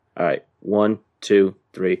All right. 1, 2,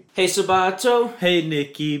 3. Hey, Sabato. Hey,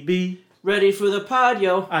 Nikki B. Ready for the pod,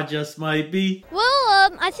 yo. I just might be.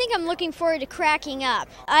 Well, I think I'm looking forward to cracking up.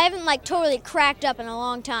 I haven't, totally cracked up in a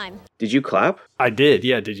long time. Did you clap? I did,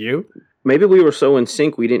 yeah. Did you? Maybe we were so in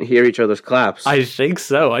sync we didn't hear each other's claps. I think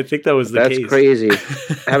so. I think that was the case. That's crazy.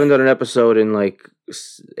 I haven't done an episode in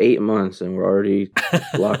 8 months and we're already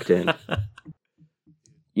locked in.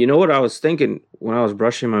 You know what I was thinking when I was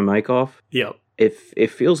brushing my mic off? Yep. It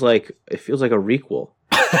feels like a requel.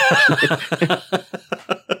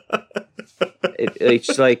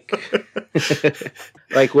 It's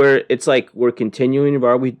we're continuing.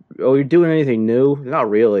 Are we doing anything new? Not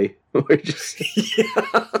really. We're just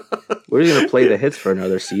gonna play the hits for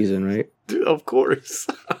another season, right? Dude, of course.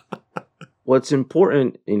 What's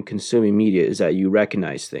important in consuming media is that you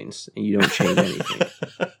recognize things and you don't change anything.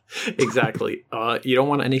 Exactly. You don't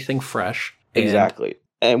want anything fresh. Exactly.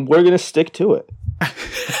 And we're gonna stick to it.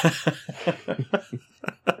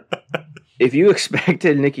 If you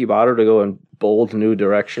expected Nikki Botto to go in bold new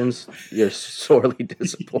directions, you're sorely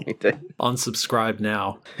disappointed. Unsubscribe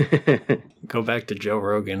now. Go back to Joe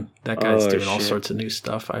Rogan. That guy's doing all sorts of new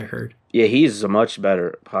stuff, I heard. Yeah, he's a much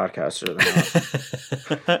better podcaster than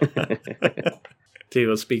us. Dude,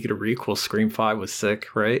 well, speaking of requel, Scream 5 was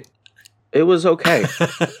sick, right? It was okay.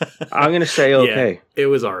 I'm going to say okay. Yeah, it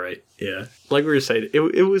was all right. Yeah. Like we were saying, it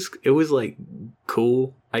was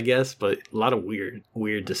cool, I guess, but a lot of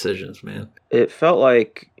weird decisions, man. It felt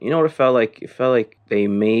like, you know what it felt like? It felt like they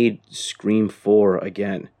made Scream 4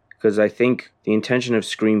 again. Because I think the intention of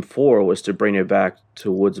Scream 4 was to bring it back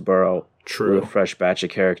to Woodsboro. True. With a fresh batch of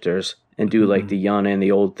characters and do the young and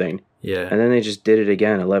the old thing. Yeah. And then they just did it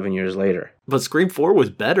again 11 years later. But Scream 4 was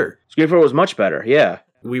better. Scream 4 was much better, yeah.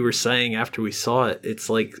 We were saying after we saw it, it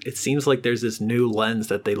seems like there's this new lens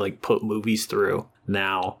that they put movies through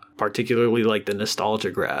now, particularly the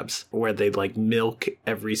nostalgia grabs, where they milk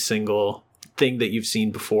every single thing that you've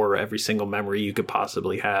seen before, every single memory you could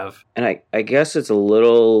possibly have. And I guess it's a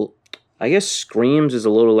little... I guess Screams is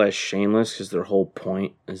a little less shameless because their whole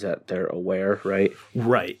point is that they're aware, right?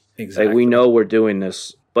 Right, exactly. We know we're doing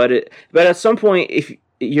this, but at some point, if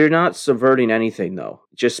you're not subverting anything, though,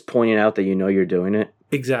 just pointing out that you know you're doing it.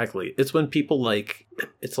 Exactly. It's when people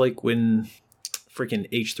it's like when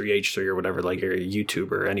freaking H3H3 or whatever, a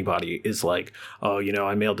YouTuber, anybody is oh,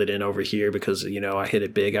 I mailed it in over here because, I hit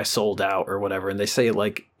it big, I sold out or whatever. And they say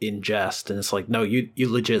it in jest. And it's no, you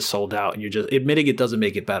legit sold out and you're just admitting it doesn't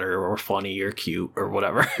make it better or funny or cute or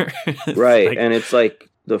whatever. Right. And it's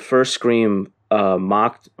the first Scream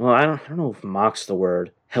mocked, well, I don't know if mock's the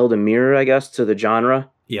word, held a mirror, I guess, to the genre.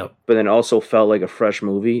 Yep. But then also felt like a fresh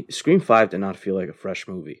movie. Scream 5 did not feel like a fresh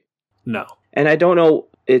movie. No. And I don't know,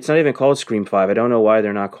 it's not even called Scream 5. I don't know why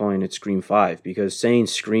they're not calling it Scream 5, because saying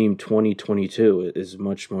Scream 2022 is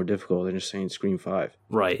much more difficult than just saying Scream 5.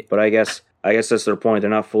 Right. But I guess that's their point. They're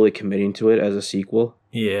not fully committing to it as a sequel.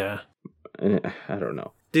 Yeah. And I don't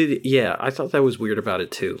know. Yeah, I thought that was weird about it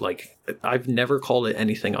too. I've never called it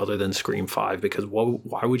anything other than Scream 5 because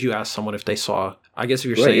why would you ask someone if they saw? I guess if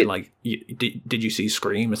you're saying did you see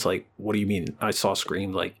Scream? It's what do you mean? I saw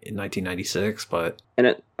Scream in 1996, but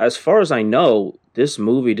as far as I know, this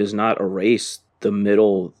movie does not erase the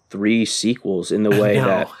middle 3 sequels in the way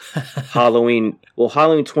that Halloween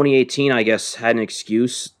 2018, I guess, had an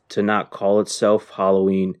excuse to not call itself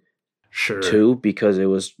Halloween 2 because it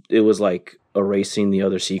was erasing the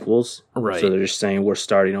other sequels. Right. So they're just saying we're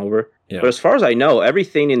starting over. Yeah. But as far as I know,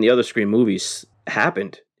 everything in the other Scream movies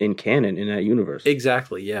happened in canon in that universe.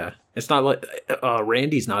 Exactly, yeah. It's not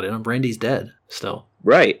Randy's not in them. Randy's dead still.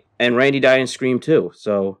 Right. And Randy died in Scream 2.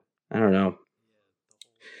 So, I don't know.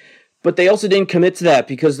 But they also didn't commit to that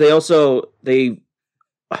because the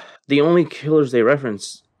only killers they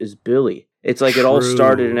reference is Billy. It's it all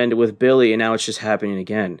started and ended with Billy and now it's just happening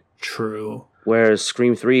again. True. Whereas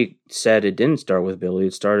Scream 3 said it didn't start with Billy,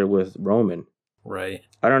 it started with Roman. Right.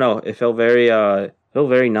 I don't know. It felt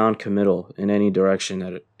very non-committal in any direction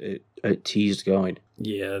that it teased going.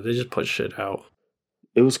 Yeah, they just put shit out.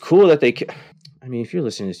 It was cool that they... I mean, if you're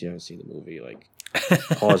listening to this, you haven't seen the movie,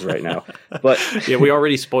 pause right now. But yeah, we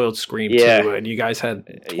already spoiled Scream 2, and you guys had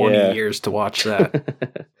 20 years to watch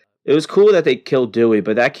that. It was cool that they killed Dewey,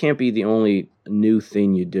 but that can't be the only new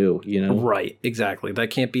thing you do, you know? Right, exactly.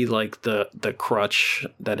 That can't be the crutch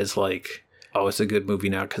that is oh, it's a good movie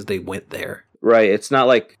now because they went there. Right. It's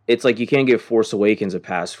not it's you can't give Force Awakens a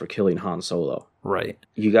pass for killing Han Solo. Right.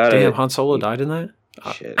 You gotta... Damn, Han Solo died in that?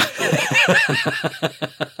 Shit.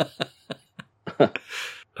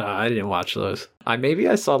 I didn't watch those. I might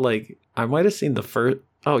have seen the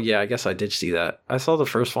Oh yeah, I guess I did see that. I saw the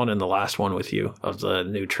first one and the last one with you of the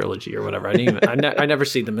new trilogy or whatever. I didn't even, I never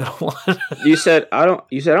see the middle one. You said I don't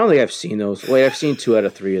think I've seen those. Wait, I've seen 2 out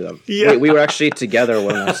of 3 of them. Yeah. Wait, we were actually together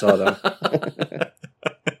when I saw them.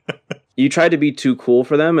 You tried to be too cool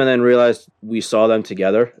for them and then realized we saw them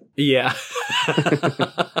together. Yeah.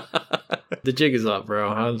 The jig is up, bro.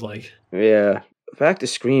 I was like, yeah. Back to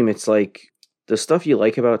Scream, it's like the stuff you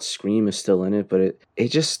like about Scream is still in it, but it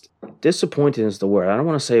just disappointing is the word. I don't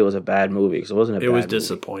want to say it was a bad movie because it wasn't a bad movie. It was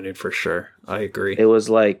disappointing for sure. I agree. It was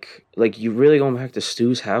like you really going back to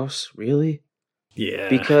Stu's house? Really? Yeah.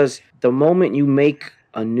 Because the moment you make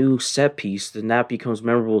a new set piece, then that becomes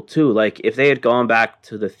memorable too. Like if they had gone back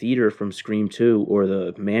to the theater from Scream 2 or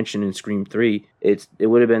the mansion in Scream 3, it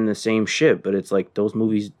would have been the same shit, but it's like those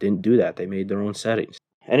movies didn't do that. They made their own settings.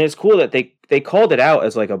 And it's cool that they called it out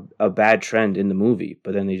as like a bad trend in the movie,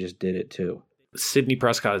 but then they just did it too. Sidney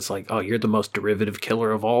Prescott is like, oh, you're the most derivative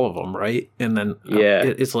killer of all of them, right? And then yeah,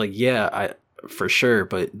 it's like, yeah, for sure,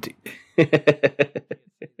 but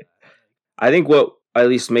I think what at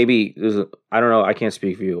least maybe I don't know, I can't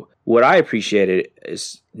speak for you. What I appreciated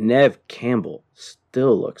is Neve Campbell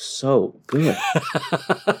still looks so good.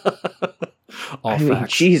 All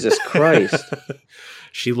facts. Jesus Christ,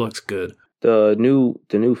 she looks good. The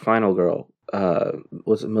new final girl,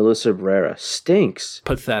 was it Melissa Barrera? Stinks.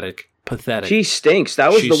 Pathetic. She stinks.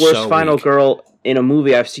 That was the worst final girl in a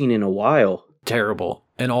movie I've seen in a while. Terrible.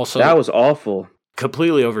 And also that was awful.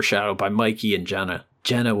 Completely overshadowed by Mikey and Jenna.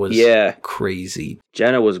 Jenna was crazy.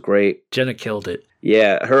 Jenna was great. Jenna killed it.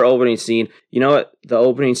 Yeah, her opening scene. You know what? The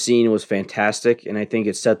opening scene was fantastic, and I think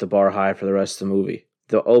it set the bar high for the rest of the movie.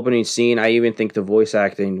 The opening scene, I even think the voice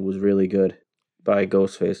acting was really good by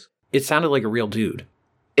Ghostface. It sounded like a real dude.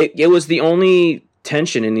 It was the only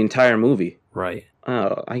tension in the entire movie. Right.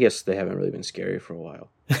 Oh, I guess they haven't really been scary for a while.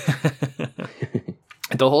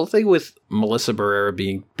 The whole thing with Melissa Barrera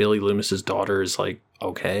being Billy Loomis's daughter is like,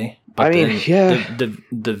 okay. But I mean, yeah.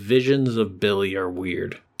 The visions of Billy are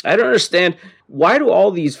weird. I don't understand. Why do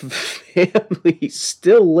all these families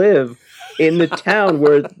still live in the town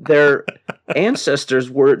where their ancestors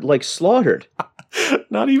were, like, slaughtered?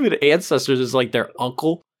 Not even ancestors, it's like their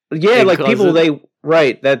uncle. Yeah, like cousin. People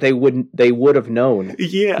that they would have known.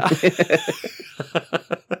 Yeah.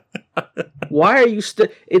 Why are you still?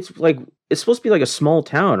 It's supposed to be like a small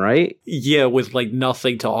town, right? Yeah, with like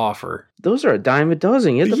nothing to offer. Those are a dime a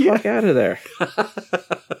dozen. Get the fuck out of there.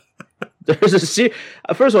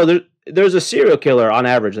 First of all, there's a serial killer on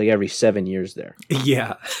average like every 7 years there.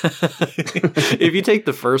 Yeah. If you take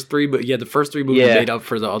the first 3, but the first 3 movies made up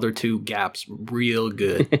for the other 2 gaps real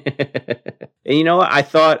good. And you know what? I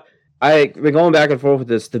thought I've been going back and forth with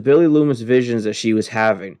this. The Billy Loomis visions that she was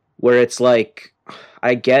having, where it's like,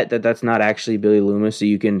 I get that that's not actually Billy Loomis, so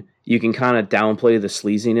you can kind of downplay the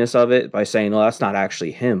sleaziness of it by saying, "Well, that's not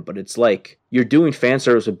actually him." But it's like you're doing fan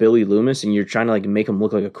service with Billy Loomis, and you're trying to like make him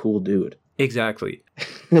look like a cool dude. Exactly.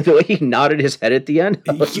 The way he nodded his head at the end,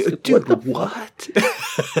 dude, what?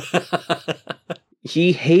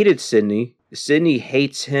 He hated Sidney. Sidney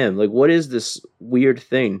hates him. Like, what is this weird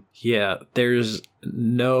thing? Yeah, there's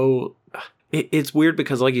no. It's weird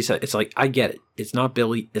because, like you said, it's like, I get it. It's not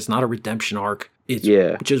Billy. It's not a redemption arc. It's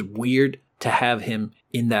just weird to have him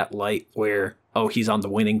in that light where, oh, he's on the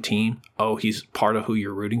winning team. Oh, he's part of who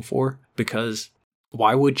you're rooting for. Because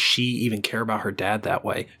why would she even care about her dad that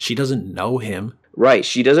way? She doesn't know him. Right.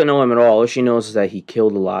 She doesn't know him at all. All she knows is that he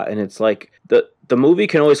killed a lot. And it's like, the movie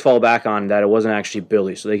can always fall back on that it wasn't actually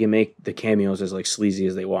Billy. So they can make the cameos as like sleazy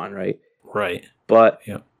as they want, right? Right. But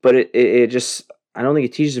it just, I don't think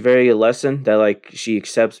it teaches a very good lesson that like she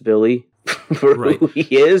accepts Billy for who he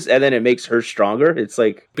is, and then it makes her stronger. It's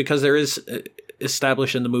like, because there is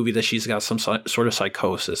established in the movie that she's got some sort of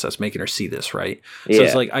psychosis that's making her see this, right? So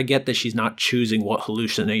it's like, I get that she's not choosing what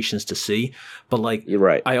hallucinations to see, but like, you're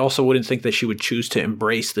right. I also wouldn't think that she would choose to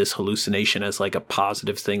embrace this hallucination as like a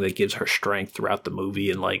positive thing that gives her strength throughout the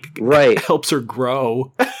movie and like helps her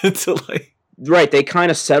grow to like. Right, they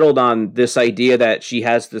kind of settled on this idea that she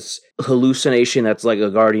has this hallucination that's like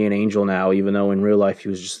a guardian angel now, even though in real life he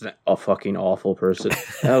was just a fucking awful person.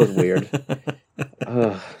 That was weird.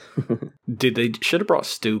 Dude, they should have brought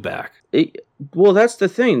Stu back. Well, that's the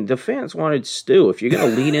thing. The fans wanted Stu. If you're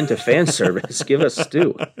going to lean into fan service, give us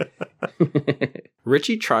Stu.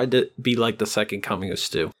 Richie tried to be like the second coming of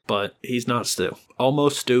Stu, but he's not Stu.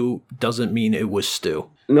 Almost Stu doesn't mean it was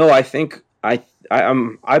Stu. No, I think...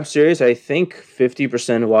 I'm serious. I think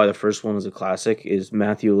 50% of why the first one was a classic is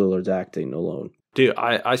Matthew Lillard's acting alone. Dude,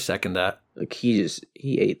 I second that. Like he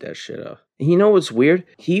ate that shit up. You know what's weird?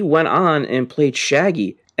 He went on and played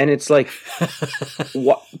Shaggy, And it's like,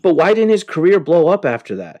 but why didn't his career blow up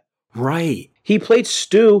after that? Right. He played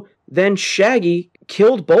Stu, then Shaggy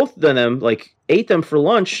killed both of them, like ate them for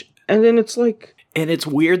lunch, and then it's like... And it's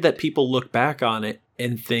weird that people look back on it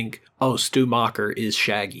and think, oh, Stu Macher is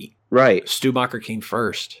Shaggy. Right. Stu Macher came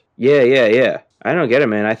first. Yeah. I don't get it,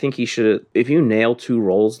 man. I think he should... If you nail 2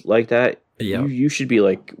 roles like that, you should be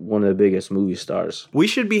like one of the biggest movie stars. We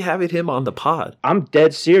should be having him on the pod. I'm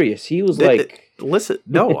dead serious. He was like... Listen,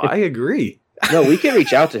 no, I agree. No, we can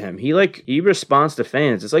reach out to him. He responds to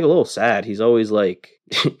fans. It's like a little sad. He's always like...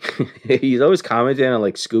 he's always commenting on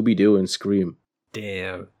like Scooby-Doo and Scream.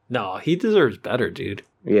 Damn. No, he deserves better, dude.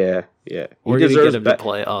 Yeah. We're going to get him to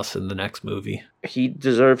play us in the next movie. He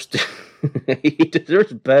deserves to... he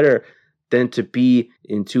deserves better than to be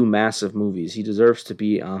in 2 massive movies. He deserves to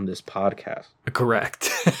be on this podcast. Correct.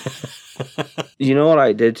 You know what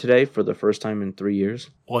I did today for the first time in 3 years?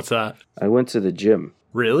 What's that? I went to the gym.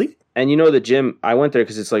 Really? And you know the gym, I went there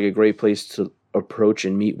because it's like a great place to approach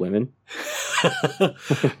and meet women.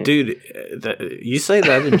 Dude, you say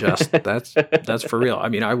that in jest. That's for real. I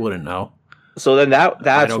mean, I wouldn't know. So then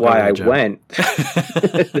that's why I went.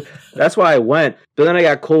 That's why I went. But then I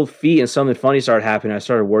got cold feet and something funny started happening. I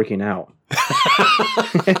started working out.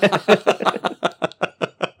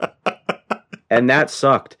 And that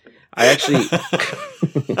sucked. I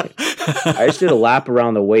just did a lap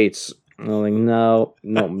around the weights. And I'm like, no,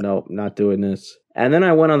 not doing this. And then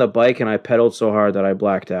I went on the bike and I pedaled so hard that I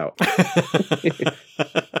blacked out.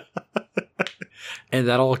 And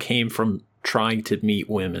that all came from trying to meet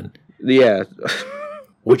women. Yeah.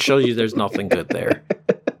 Which shows you there's nothing good there.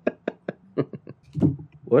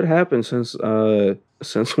 What happened since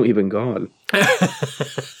we've been gone?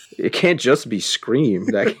 It can't just be Scream.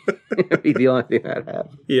 That can't be the only thing that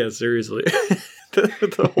happened. Yeah, seriously.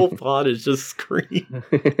 The whole plot is just Scream.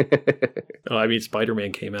 Oh, I mean,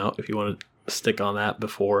 Spider-Man came out, if you want to stick on that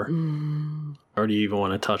before. Or do you even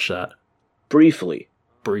want to touch that? Briefly.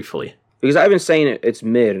 Because I've been saying it's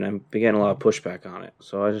mid, and I'm getting a lot of pushback on it.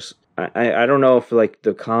 So I don't know if like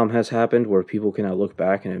the calm has happened where people can now look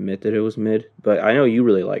back and admit that it was mid, but I know you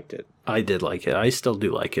really liked it. I did like it. I still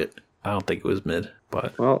do like it. I don't think it was mid,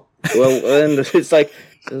 but well, and it's like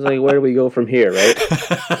where do we go from here, right?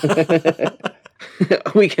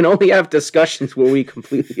 We can only have discussions where we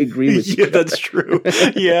completely agree with you. Yeah, that's true.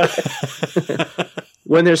 Yeah.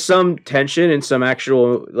 When there's some tension and some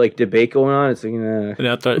actual like debate going on, it's like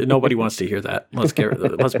nobody wants to hear that. Let's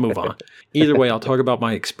move on. Either way, I'll talk about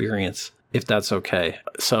my experience if that's okay.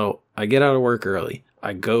 So I get out of work early.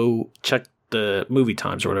 I go check the movie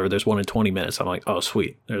times or whatever. There's one in 20 minutes. I'm like, oh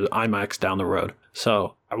sweet, there's IMAX down the road.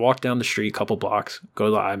 So I walk down the street, couple blocks, go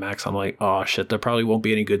to the IMAX. I'm like, oh shit, there probably won't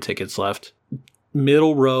be any good tickets left.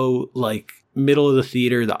 Middle row, like middle of the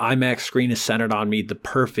theater, the IMAX screen is centered on me. The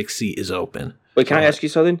perfect seat is open. Wait, can I ask you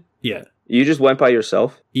something? Yeah. You just went by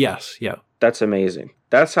yourself? Yes, yeah. That's amazing.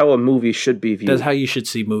 That's how a movie should be viewed. That's how you should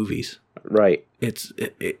see movies. Right. It's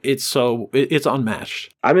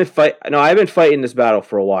unmatched. I've been fighting this battle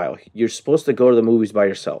for a while. You're supposed to go to the movies by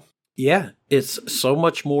yourself. Yeah, it's so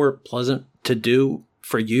much more pleasant to do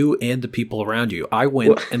for you and the people around you. I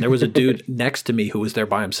went and there was a dude next to me who was there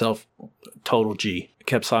by himself. Total G.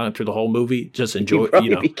 Kept silent through the whole movie. Just enjoy.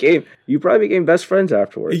 You probably became best friends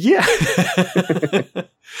afterwards. Yeah.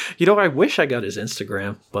 I wish I got his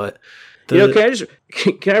Instagram, but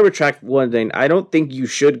can I retract one thing? I don't think you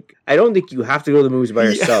have to go to the movies by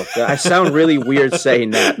yourself. I sound really weird saying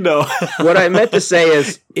that. No. What I meant to say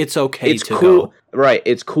is it's okay to cool. go. Right.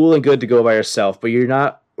 It's cool and good to go by yourself, but you're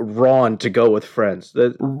not wrong to go with friends.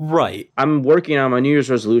 Right. I'm working on my New Year's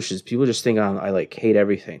resolutions. People just think I like hate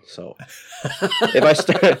everything. So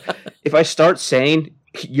if I start saying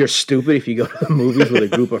you're stupid if you go to the movies with a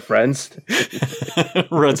group of friends,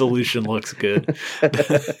 resolution looks good. All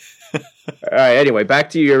right. Anyway, back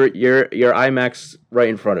to your IMAX right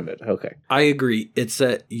in front of it. Okay. I agree. It's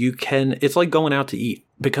that it's like going out to eat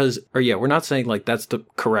we're not saying like that's the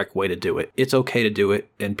correct way to do it. It's okay to do it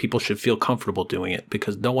and people should feel comfortable doing it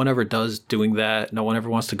because no one ever does doing that. No one ever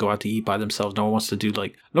wants to go out to eat by themselves. Nobody wants to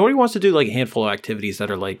do like a handful of activities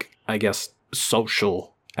that are like, I guess,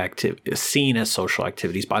 social seen as social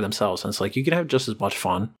activities by themselves. And it's like, you can have just as much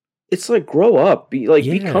fun. It's like grow up, be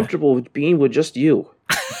comfortable with being with just you.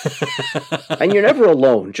 And you're never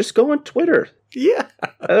alone. Just go on Twitter. Yeah.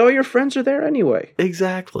 All your friends are there anyway.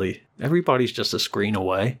 Exactly. Everybody's just a screen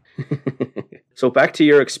away. So back to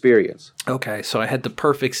your experience. Okay, so I had the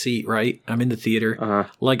perfect seat, right? I'm in the theater. Uh-huh.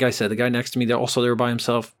 Like I said, the guy next to me, they're also there by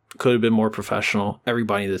himself. Could have been more professional.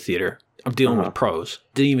 Everybody in the theater. I'm dealing with pros.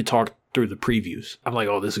 Didn't even talk through the previews. I'm like,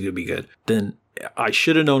 oh, this is going to be good. Then I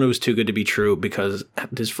should have known it was too good to be true because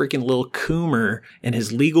this freaking little Coomer and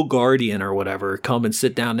his legal guardian or whatever come and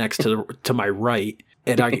sit down next to my right.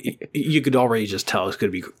 And you could already just tell it's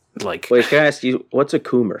going to be like... Wait, can I ask you, what's a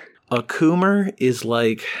Coomer? A Coomer is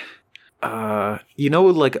like,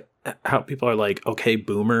 like how people are like, okay,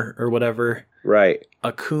 boomer or whatever. Right.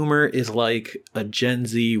 A Coomer is like a Gen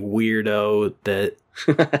Z weirdo that...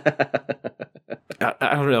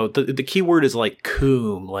 I don't know. The key word is like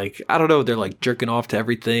coom. Like, I don't know. They're like jerking off to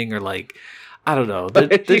everything or like, I don't know. They're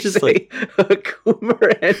just like a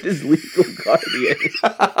Coomer and his legal guardian.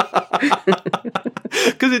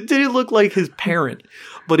 Because it didn't look like his parent,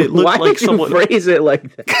 but it looked like someone. Why did you phrase it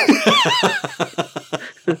like that?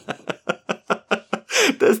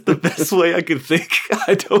 That's the best way I could think.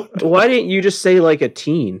 I don't know. Why didn't you just say like a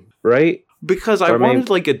teen, right? Because I wanted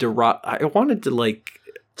like I wanted to like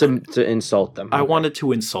to insult them. I wanted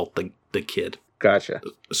to insult the kid. Gotcha.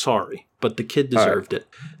 Sorry, but the kid deserved it.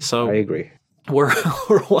 So I agree. We're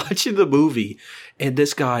watching the movie, and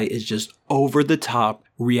this guy is just over the top,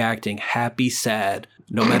 reacting happy, sad.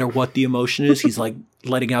 No matter what the emotion is, he's like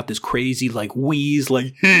letting out this crazy like wheeze,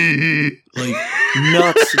 like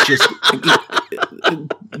nuts, just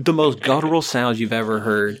the most guttural sounds you've ever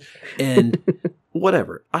heard, and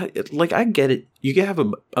whatever. I get it. You can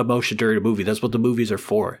have emotion during a movie. That's what the movies are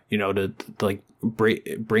for, to like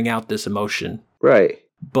bring out this emotion, right?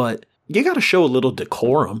 But you got to show a little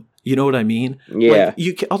decorum. You know what I mean? Yeah.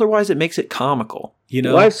 Like otherwise, it makes it comical.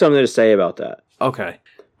 Well, I have something to say about that. Okay.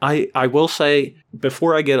 I will say,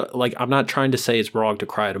 before I get, like, I'm not trying to say it's wrong to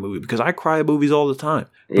cry at a movie, because I cry at movies all the time.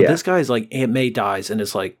 But this guy's like, Aunt May dies, and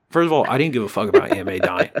it's like, first of all, I didn't give a fuck about Aunt May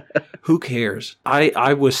dying. Who cares?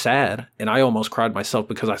 I was sad, and I almost cried myself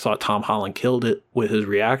because I thought Tom Holland killed it with his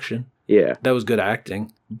reaction. Yeah. That was good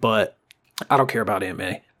acting, but I don't care about Aunt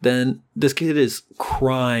May. Then this kid is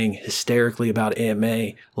crying hysterically about Aunt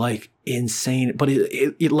May, like insane, but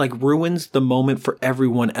it like ruins the moment for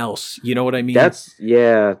everyone else. You know what I mean?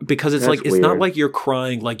 Because it's like, it's not like you're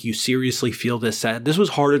crying like you seriously feel this sad. This was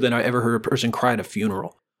harder than I ever heard a person cry at a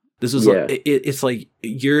funeral. This is like, it's like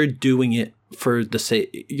you're doing it for the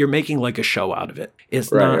sake, you're making like a show out of it.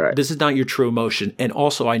 It's not, this is not your true emotion. And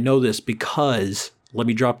also I know this because, let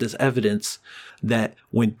me drop this evidence, that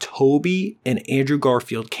when Tobey and Andrew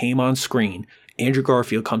Garfield came on screen, Andrew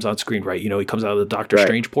Garfield comes on screen, right? He comes out of the Doctor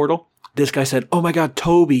Strange portal. This guy said, "Oh my God,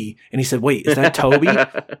 Tobey!" And he said, "Wait, is that Tobey?"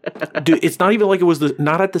 Dude, it's not even like it was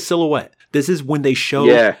not at the silhouette. This is when they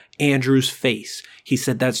show Andrew's face. He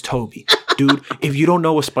said, "That's Tobey." Dude, if you don't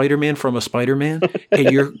know a Spider-Man from a Spider-Man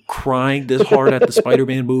and you're crying this hard at the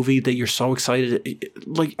Spider-Man movie that you're so excited,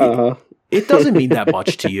 like it doesn't mean that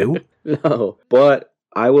much to you. No, but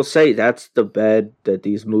I will say that's the bed that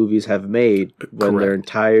these movies have made when their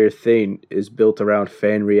entire thing is built around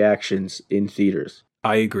fan reactions in theaters.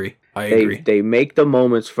 I agree. They make the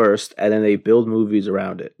moments first, and then they build movies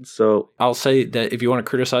around it. So I'll say that if you want to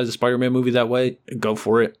criticize the Spider-Man movie that way, go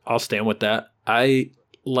for it. I'll stand with that. I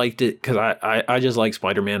liked it because I just like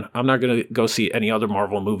Spider-Man. I'm not going to go see any other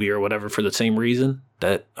Marvel movie or whatever for the same reason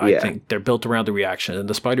that I think they're built around the reaction. And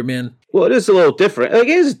the Spider-Man... Well, it is a little different. Like, it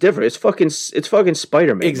is different. It's fucking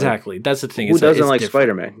Spider-Man. Exactly. Like, that's the thing. Who doesn't like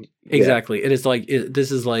Spider-Man? Exactly. It is like,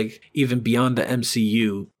 this is like even beyond the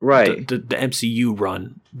MCU. Right. The MCU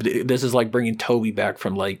run. This is like bringing Tobey back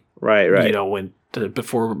from like... Right. When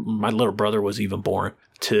before my little brother was even born.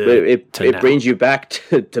 It brings you back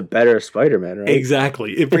to better Spider-Man, right?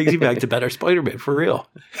 Exactly. It brings you back to better Spider-Man, for real.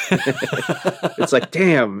 It's like,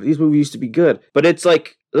 damn, these movies used to be good. But it's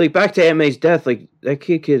like back to Aunt May's death, like, that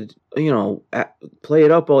kid could, play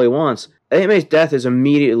it up all he wants. Aunt May's death is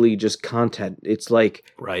immediately just content. It's like,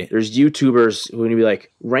 there's YouTubers who are going to be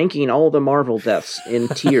like, ranking all the Marvel deaths in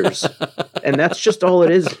tiers. And that's just all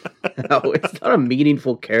it is. No, it's not a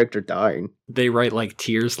meaningful character dying. They write like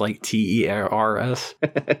tears, like TERS.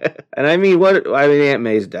 And Aunt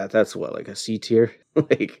May's death, that's what, like a C tier?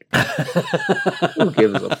 Like, who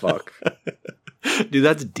gives a fuck? Dude,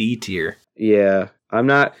 that's D tier. Yeah. I'm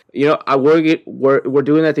not, we're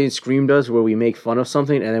doing that thing Scream does where we make fun of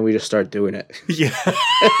something and then we just start doing it. Yeah.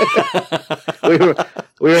 we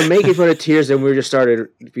were making fun of tears and we just started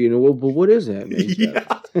being, well, but what is that?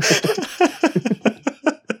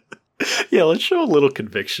 Yeah, let's show a little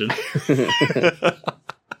conviction.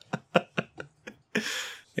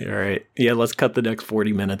 All right. Yeah, let's cut the next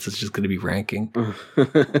 40 minutes. It's just going to be ranking.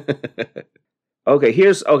 Okay,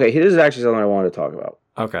 this is actually something I wanted to talk about.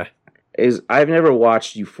 Okay. I've never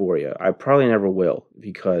watched Euphoria. I probably never will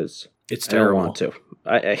because it's terrible. I don't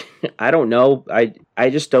want to. I don't know. I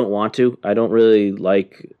just don't want to. I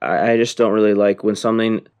just don't really like when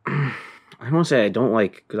something. I don't want to say I don't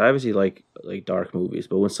like, because I obviously like dark movies,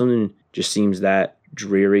 but when something just seems that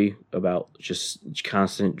dreary about just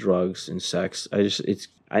constant drugs and sex,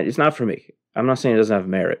 it's not for me. I'm not saying it doesn't have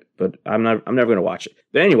merit, but I'm never going to watch it.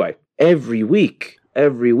 But anyway, every week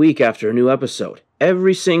after a new episode,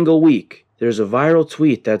 every single week, there's a viral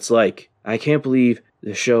tweet that's like, I can't believe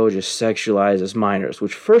the show just sexualizes minors,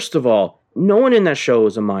 which first of all, no one in that show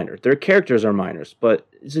is a minor. Their characters are minors, but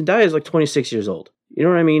Zendaya is like 26 years old. You know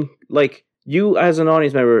what I mean? Like, you as an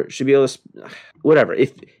audience member should be able to, whatever.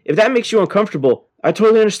 If that makes you uncomfortable, I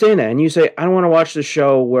totally understand that. And you say, I don't want to watch the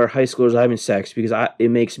show where high schoolers are having sex because it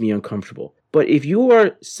makes me uncomfortable. But if you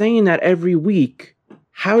are saying that every week,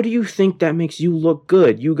 how do you think that makes you look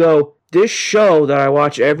good? You go, this show that I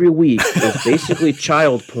watch every week is basically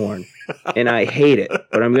child porn, and I hate it,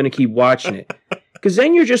 but I'm going to keep watching it. Because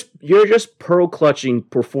then you're just pearl clutching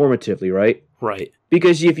performatively, right? Right.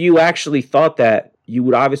 Because if you actually thought that, you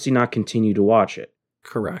would obviously not continue to watch it.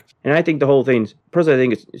 Correct. And I think the whole thing, personally, I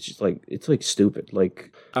think it's just like, it's like stupid.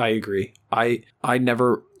 Like, I agree. I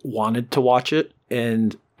never wanted to watch it,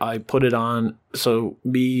 and I put it on. So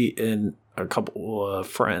me and a couple of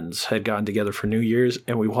friends had gotten together for New Year's,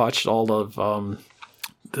 and we watched all of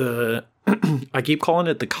the I keep calling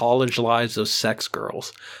it the college lives of sex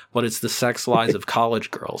girls, but it's the sex lives of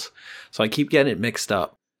college girls. So I keep getting it mixed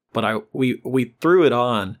up. But we threw it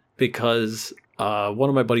on because one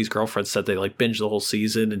of my buddy's girlfriends said they like binged the whole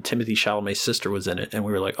season, and Timothée Chalamet's sister was in it, and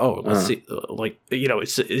we were like, oh, let's see, like, you know,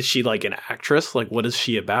 is she like an actress? Like, what is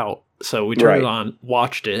she about? So we turned it on,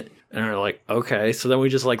 watched it, and we're like, okay. So then we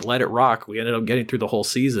just like let it rock. We ended up getting through the whole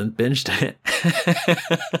season, binged it.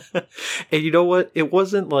 And you know what? It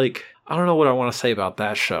wasn't like, I don't know what I want to say about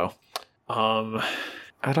that show.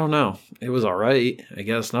 I don't know. It was all right, I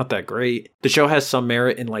guess. Not that great. The show has some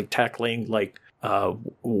merit in like tackling like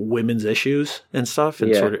women's issues and stuff,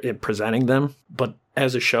 and sort of in presenting them. But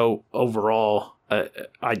as a show overall,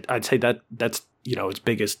 I'd say that's, you know, its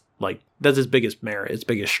biggest, like, that's its biggest merit, its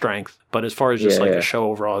biggest strength. But as far as just a show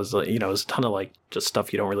overall, is, you know, it's a ton of like just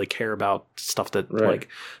stuff you don't really care about, stuff that like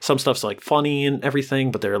some stuff's like funny and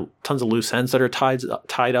everything, but there are tons of loose ends that are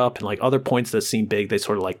tied up, and like other points that seem big, they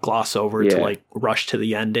sort of like gloss over to like rush to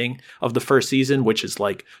the ending of the first season, which is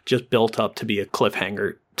like just built up to be a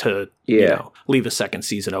cliffhanger to you know, leave a second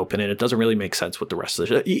season open, and it doesn't really make sense with the rest of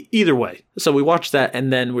the show. Either way, so we watched that,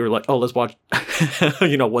 and then we were like, oh, let's watch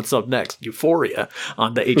you know, what's up next, Euphoria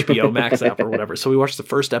on the HBO Max app or whatever. So we watched the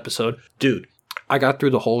first episode. Dude, I got through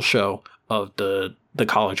the whole show of the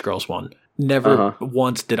college girls one. Never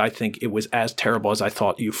once did I think it was as terrible as I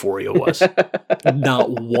thought Euphoria was. Not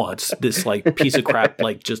once. This like piece of crap,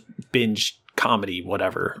 like just binge comedy,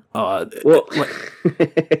 whatever.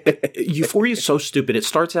 Euphoria is so stupid. It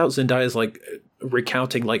starts out, Zendaya's like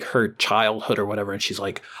recounting like her childhood or whatever, and she's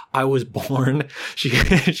like, I was born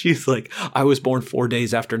she's like, I was born 4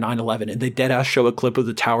 days after 9/11, and they dead ass show a clip of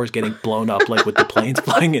the towers getting blown up, like with the planes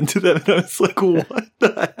flying into them, and I was like, what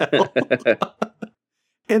the hell?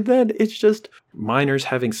 And then it's just minors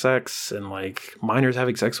having sex, and like minors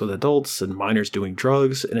having sex with adults, and minors doing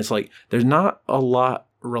drugs, and it's like there's not a lot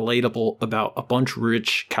relatable about a bunch of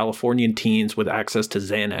rich Californian teens with access to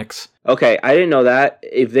Xanax. Okay, I didn't know that.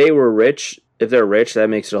 If they're rich, that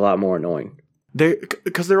makes it a lot more annoying.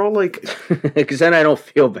 Because they're all like... Because then I don't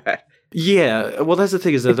feel bad. Yeah, well, that's the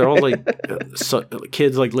thing, is that they're all like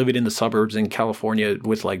kids like living in the suburbs in California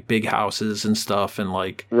with like big houses and stuff, and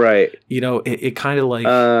like, right, you know, it kind of like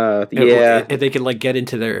they can like get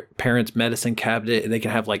into their parents' medicine cabinet, and they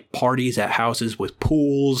can have like parties at houses with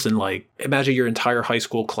pools, and like imagine your entire high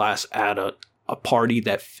school class at a party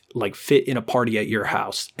that like fit in a party at your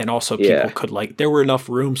house, and also people could like, there were enough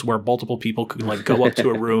rooms where multiple people could like go up to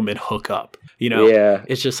a room and hook up, you know.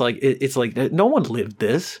 It's just like it's like no one lived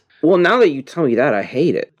this. Well, now that you tell me that, I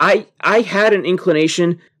hate it. I had an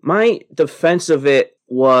inclination. My defense of it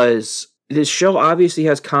was, this show obviously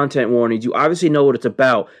has content warnings. You obviously know what it's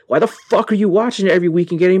about. Why the fuck are you watching it every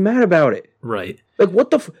week and getting mad about it? Right. Like,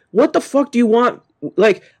 what the fuck do you want?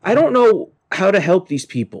 Like, I don't know how to help these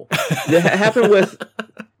people. That happened with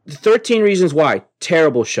 13 Reasons Why.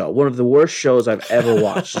 Terrible show. One of the worst shows I've ever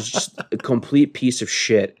watched. It's just a complete piece of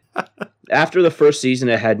shit. After the first season,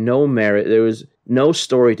 it had no merit. There was no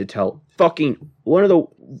story to tell.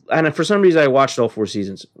 And for some reason I watched all 4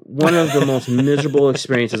 seasons. One of the most miserable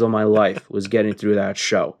experiences of my life was getting through that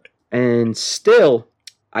show. And still,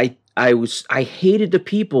 I hated the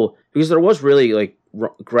people, because there was really like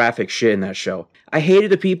graphic shit in that show. I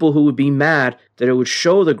hated the people who would be mad that it would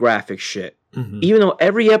show the graphic shit. Mm-hmm. Even though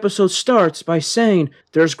every episode starts by saying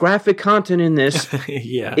there's graphic content in this.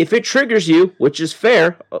 Yeah. If it triggers you, which is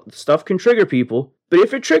fair, stuff can trigger people, But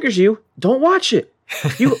if it triggers you, don't watch it.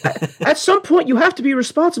 You at some point you have to be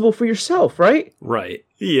responsible for yourself, right? Right.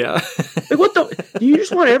 Yeah. Like what the? Do you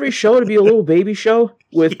just want every show to be a little baby show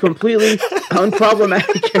with completely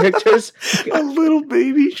unproblematic characters? A little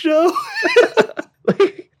baby show.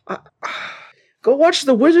 Like, go watch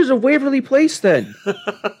The Wizards of Waverly Place then.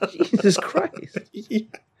 Jesus Christ. Yeah.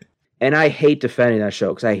 And I hate defending that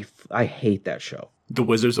show because I hate that show. The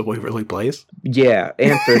Wizards of Waverly Place? Yeah,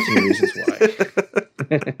 and 13 Reasons Why.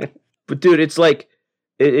 But dude, it's like,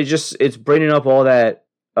 it's bringing up all that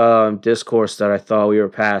discourse that I thought we were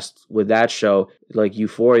past with that show. Like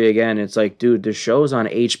Euphoria again, it's like, dude, the show's on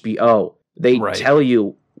HBO. They tell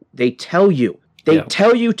you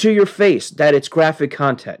to your face that it's graphic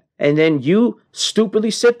content. And then you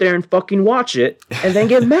stupidly sit there and fucking watch it and then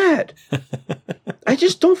get mad. I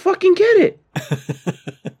just don't fucking get it.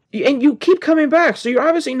 And you keep coming back, so you're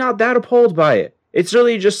obviously not that appalled by it. It's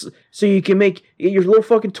really just so you can get your little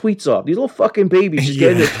fucking tweets off. These little fucking babies just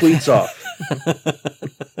getting their tweets off.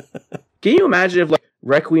 Can you imagine if like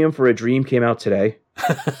Requiem for a Dream came out today?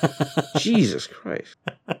 Jesus Christ.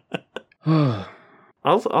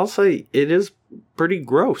 I'll say it is pretty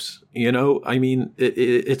gross. You know, I mean,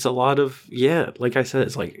 it's a lot of, like I said,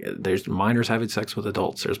 it's like there's minors having sex with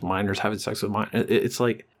adults. There's minors having sex with minors. It's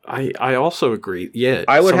like, I also agree. Yeah,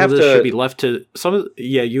 I would have to should be left to some of.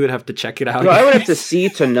 You would have to check it out. No, I would have to see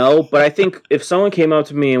to know. But I think if someone came up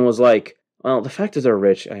to me and was like, "Well, the fact is they're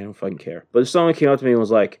rich, I don't fucking care." But if someone came up to me and was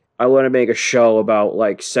like, "I want to make a show about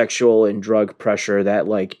like sexual and drug pressure that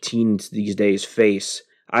like teens these days face,"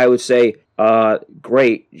 I would say,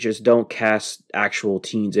 "Great, just don't cast actual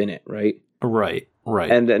teens in it, right?" Right.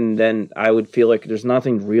 And then I would feel like there's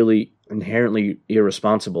nothing really inherently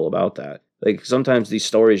irresponsible about that. Like, sometimes these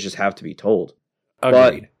stories just have to be told.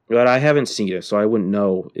 Agreed. But I haven't seen it, so I wouldn't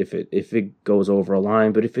know if it goes over a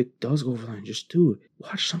line. But if it does go over a line, just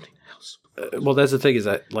watch something else. Well, that's the thing is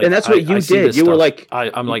that, like, and that's what you did. You were like,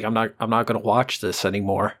 I'm not going to watch this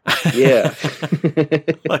anymore. Yeah.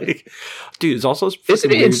 Like, dude, it's also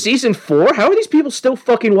isn't it in season 4? How are these people still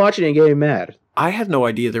fucking watching and getting mad? I had no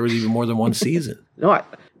idea there was even more than one season. No,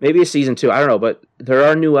 maybe it's season 2. I don't know, but there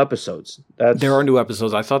are new episodes. There are new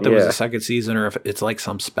episodes. I thought there was a second season, or if it's like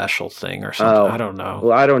some special thing or something. I don't know.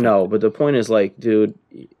 Well, I don't know, but the point is, like, dude,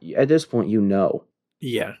 at this point, you know.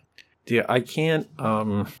 Yeah. I can't.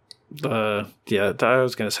 I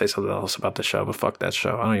was gonna say something else about the show, but fuck that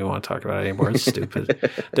show. I don't even want to talk about it anymore. It's stupid.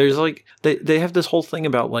 There's like they have this whole thing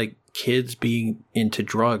about like kids being into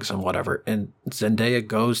drugs and whatever, and Zendaya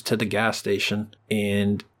goes to the gas station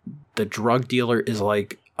and the drug dealer is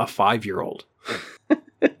like a 5-year-old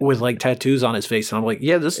with like tattoos on his face, and I'm like,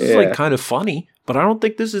 yeah, this is like kind of funny, but I don't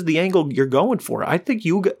think this is the angle you're going for. I think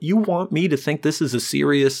you want me to think this is a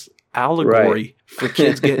serious allegory for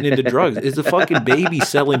kids getting into drugs. Is a fucking baby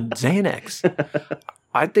selling Xanax.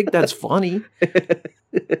 I think that's funny,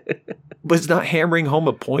 but it's not hammering home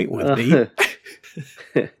a point with me.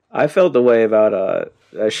 I felt the way about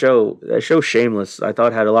that show Shameless. I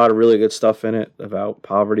thought had a lot of really good stuff in it about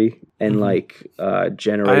poverty and like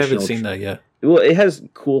generational. I haven't seen that yet. Well, it has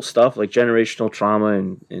cool stuff like generational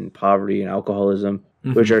trauma and poverty and alcoholism,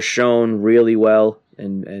 which are shown really well,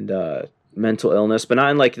 and mental illness, but not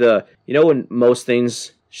in like when most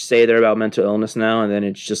things say they're about mental illness now, and then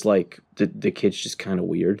it's just like the kid's just kind of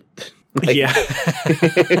weird. Like, yeah.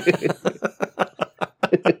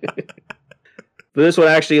 But this one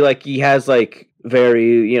actually, like, he has like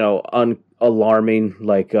very alarming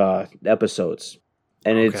like episodes,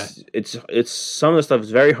 and it's some of the stuff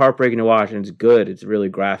is very heartbreaking to watch, and it's good. It's really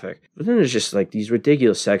graphic, but then there's just like these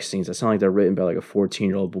ridiculous sex scenes that sound like they're written by like a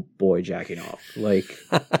 14-year-old boy jacking off. Like,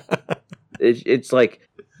 it's like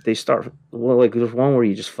they start like there's one where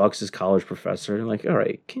he just fucks his college professor, and like, all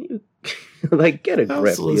right, can you like get a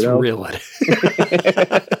grip? Let's reel it.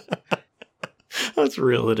 Let's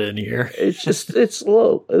reel it in here. It's a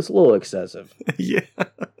little excessive. Yeah.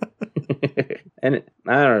 And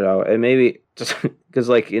I don't know, and maybe just because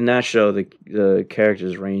like in that show the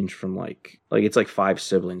characters range from like it's like 5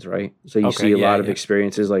 siblings, right? So you see a lot of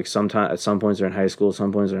experiences. Like at some points they're in high school,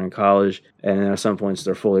 some points they're in college, and then at some points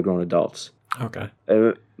they're fully grown adults. Okay.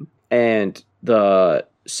 And the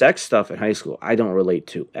sex stuff in high school I don't relate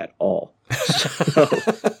to at all. So,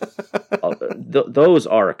 those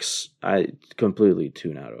arcs I completely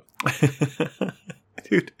tune out of.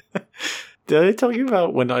 Dude, did I tell you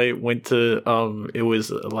about when I went to it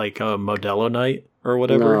was like a Modelo night or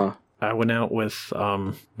whatever? No. I went out with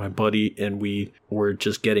my buddy, and we were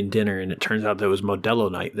just getting dinner, and it turns out there was Modelo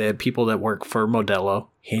night. They had people that work for Modelo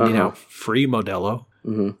handing out free Modelo,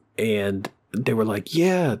 and they were like,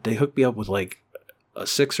 yeah, they hooked me up with like a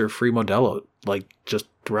 6er free Modelo. like just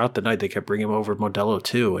throughout the night they kept bringing over Modelo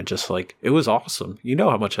too, and just like it was awesome. You know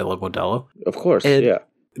how much I love Modelo. Of course, and yeah.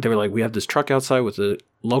 They were like, we have this truck outside with a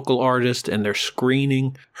local artist, and they're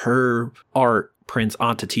screening her art prints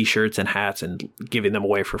onto t-shirts and hats and giving them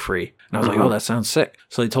away for free. And I was like, oh, that sounds sick.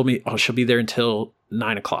 So they told me, oh, she'll be there until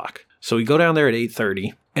 9:00. So we go down there at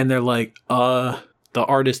 8:30, and they're like, the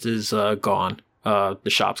artist is gone. The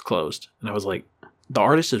shop's closed. And I was like, the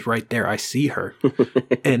artist is right there. I see her.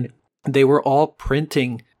 And they were all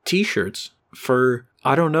printing t-shirts for,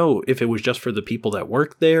 I don't know if it was just for the people that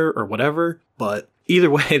work there or whatever, but either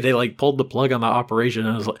way, they like pulled the plug on the operation,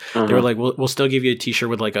 and I was like, they were like, we'll still give you a t-shirt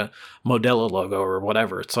with like a Modelo logo or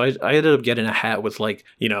whatever. So I ended up getting a hat with like,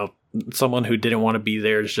 you know, someone who didn't want to be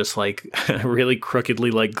there is just like really crookedly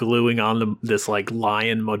like gluing on this like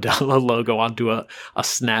lion Modelo logo onto a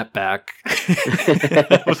snapback.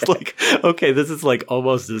 I was like, okay, this is like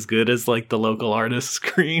almost as good as like the local artist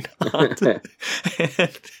screen.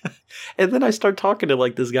 And then I start talking to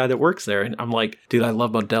like this guy that works there, and I'm like, dude, I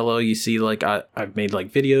love Modelo. You see, like I've made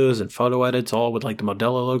like videos and photo edits all with like the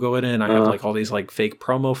Modelo logo in it, and I have like all these like fake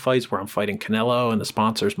promo fights where I'm fighting Canelo and the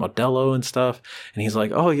sponsor's Modelo and stuff. And he's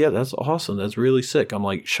like, oh yeah, that's awesome. That's really sick. I'm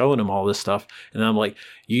like showing him all this stuff, and I'm like,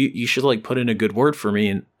 you should like put in a good word for me,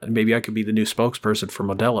 and maybe I could be the new spokesperson for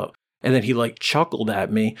Modelo. And then he like chuckled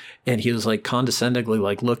at me, and he was like condescendingly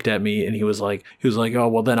like looked at me, and he was like, oh,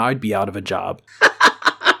 well then I'd be out of a job.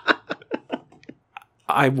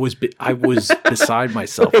 I was beside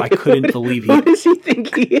myself. I couldn't believe Who does he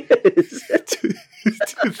think he is?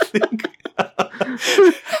 to think,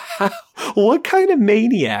 what kind of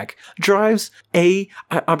maniac drives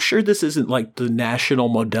I'm sure this isn't like the national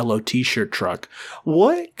Modelo t-shirt truck.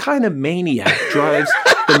 What kind of maniac drives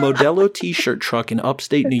the Modelo t-shirt truck in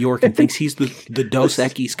upstate New York and thinks he's the Dos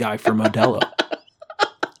Equis guy for Modelo?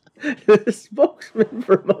 The spokesman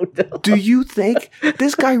for Modelo. Do you think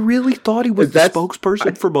this guy really thought he was the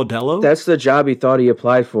spokesperson for Modelo? That's the job he thought he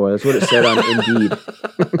applied for. That's what it said on Indeed.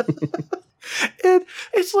 And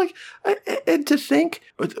it's like, and to think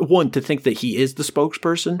that he is the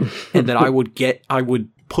spokesperson, and that I would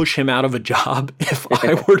push him out of a job if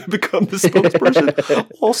I were to become the spokesperson.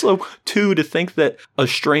 Also, two, to think that a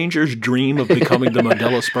stranger's dream of becoming the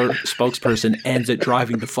Modelo spokesperson ends at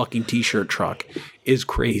driving the fucking t-shirt truck is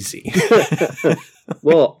crazy.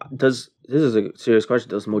 Well, this is a serious question.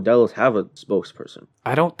 Does Modelo have a spokesperson?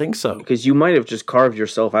 I don't think so. Because you might have just carved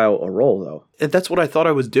yourself out a role, though. And that's what I thought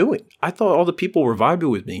I was doing. I thought all the people were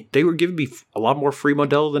vibing with me. They were giving me a lot more free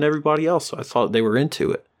Modelo than everybody else, so I thought they were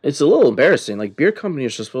into it. It's a little embarrassing. Like, beer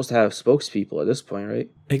companies are supposed to have spokespeople at this point, right?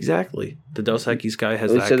 Exactly. The Dos Equis guy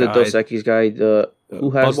has They that said guy. The Dos Equis guy,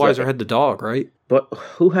 who has Budweiser had the dog, right? But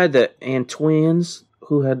who had the Antoines?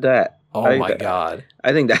 Who had that? Oh my God.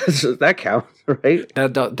 I think that counts, right?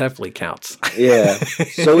 That definitely counts. Yeah.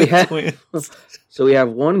 So we have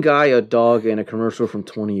one guy, a dog, and a commercial from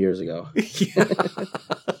 20 years ago.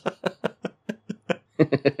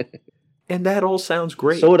 And that all sounds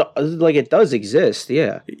great. So it does exist,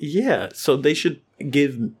 yeah. Yeah. So they should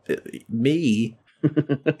give me,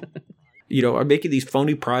 I'm making these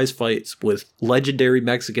phony prize fights with legendary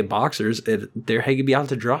Mexican boxers, and they're hanging me out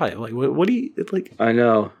to dry. Like, what do you like? I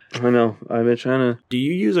know. I've been trying to. Do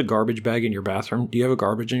you use a garbage bag in your bathroom? Do you have a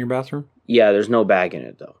garbage in your bathroom? Yeah, there's no bag in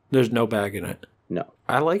it though. There's no bag in it. No.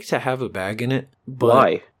 I like to have a bag in it. But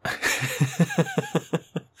why?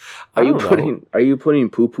 Are you putting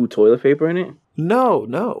poo-poo toilet paper in it? No.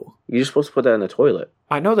 You're just supposed to put that in the toilet.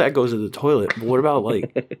 I know that goes in the toilet, but what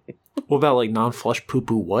about non-flush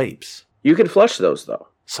poo-poo wipes? You can flush those though.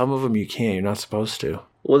 Some of them you can't. You're not supposed to.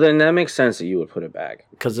 Well, then that makes sense that you would put a bag.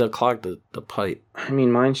 Because they'll clog the pipe. I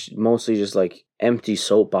mean, mine's mostly just like empty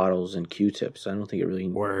soap bottles and Q-tips. I don't think it really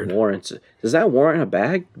warrants it. Does that warrant a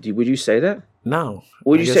bag? Would you say that? No.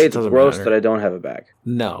 Would you say it's gross that I don't have a bag?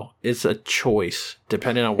 No. It's a choice,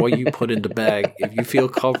 depending on what you put in the bag. If you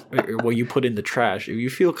feel or what you put in the trash. If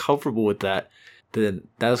you feel comfortable with that, then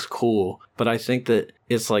that's cool. But I think that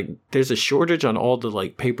it's like there's a shortage on all the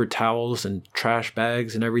like paper towels and trash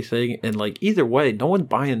bags and everything. And like either way, no one's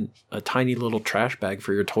buying a tiny little trash bag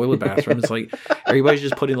for your toilet bathroom. It's like everybody's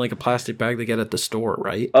just putting like a plastic bag they get at the store,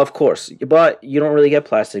 right? Of course. But you don't really get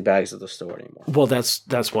plastic bags at the store anymore. Well,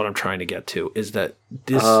 that's what I'm trying to get to, is that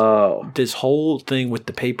this whole thing with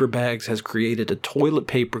the paper bags has created a toilet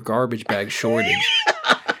paper garbage bag shortage.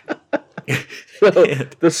 So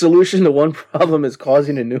the solution to one problem is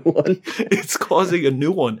causing a new one. It's causing a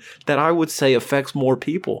new one that I would say affects more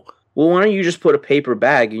people. Well, why don't you just put a paper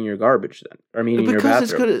bag in your garbage then? In your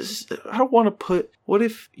bathroom. Because I don't want to put. What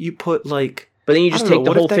if you put like? But then you just take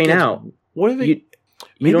the whole thing out. What if you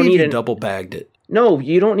don't need you double bagged it? No,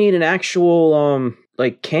 you don't need an actual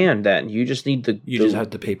like can. Then you just need You just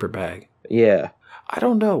have the paper bag. Yeah. I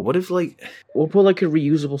don't know. What if like we'll put like a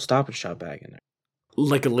reusable Stop and Shop bag in there?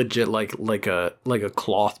 Like a legit like a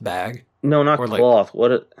cloth bag? No, not or cloth.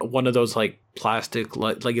 One of those like plastic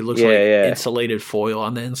like it looks like insulated foil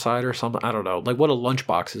on the inside or something. I don't know. Like what a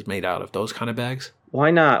lunchbox is made out of. Those kind of bags.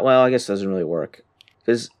 Why not? Well, I guess it doesn't really work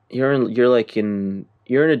because you're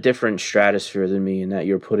in a different stratosphere than me in that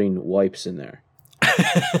you're putting wipes in there.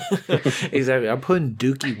 Exactly. I'm putting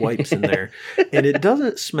Dookie wipes in there, and it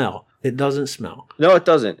doesn't smell. It doesn't smell. No, it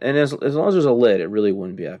doesn't. And as long as there's a lid, it really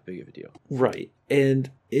wouldn't be that big of a deal. Right. And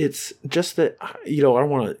it's just that, I don't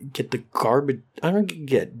want to get the garbage. I don't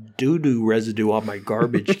get doo-doo residue on my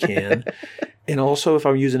garbage can. And also, if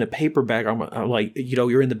I'm using a paper bag, I'm like,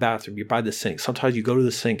 you're in the bathroom, you're by the sink. Sometimes you go to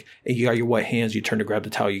the sink and you got your wet hands, you turn to grab the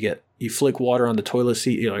towel, you flick water on the toilet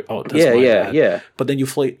seat, you're like, oh, that's my bad. Yeah. But then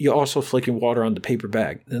you're also flicking water on the paper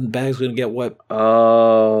bag. And the bag's going to get wet.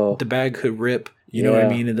 Oh. The bag could rip. You know what I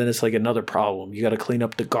mean? And then it's like another problem. You got to clean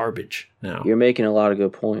up the garbage now. You're making a lot of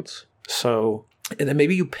good points. So, and then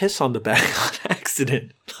maybe you piss on the bag on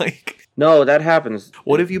accident. Like, no, that happens.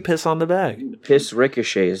 What if you piss on the bag? Piss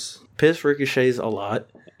ricochets. Piss ricochets a lot.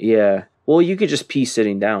 Yeah. Well, you could just pee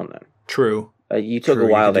sitting down then. True. You took a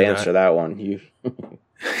while to answer that one.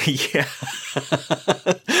 Yeah.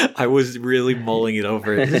 I was really mulling it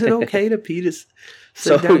over. Is it okay to pee to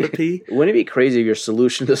sit down to pee? Wouldn't it be crazy if your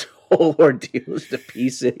solution to this whole ordeal is to pee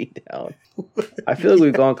sitting down? I feel like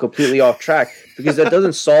we've gone completely off track because that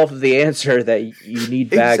doesn't solve the answer that you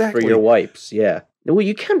need bags for your wipes. Yeah. Well,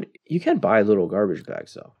 you can buy little garbage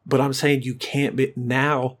bags though. But I'm saying you can't be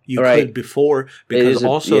now. You could before because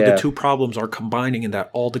the two problems are combining in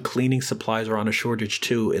that all the cleaning supplies are on a shortage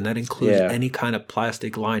too, and that includes any kind of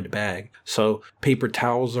plastic lined bag. So paper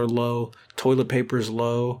towels are low, toilet paper is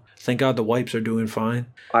low. Thank God the wipes are doing fine.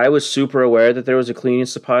 I was super aware that there was a cleaning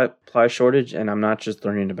supply shortage, and I'm not just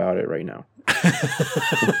learning about it right now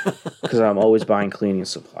because I'm always buying cleaning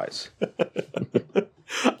supplies.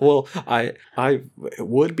 Well, I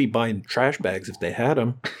would be buying trash bags if they had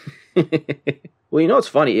them. Well, what's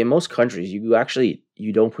funny? In most countries,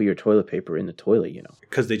 you don't put your toilet paper in the toilet,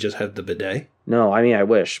 Because they just have the bidet? No, I mean, I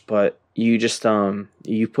wish, but you just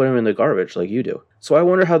you put them in the garbage like you do. So I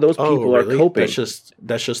wonder how those people are coping.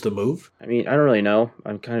 That's just the move? I mean, I don't really know.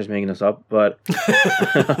 I'm kind of just making this up, but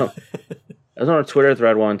I was on a Twitter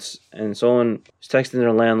thread once, and someone was texting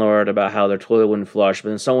their landlord about how their toilet wouldn't flush, but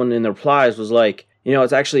then someone in the replies was like,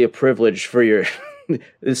 it's actually a privilege for your...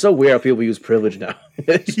 It's so weird how people use privilege now.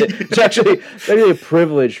 It's actually a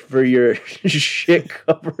privilege for your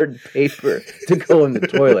shit-covered paper to go in the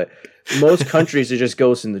toilet. Most countries, it just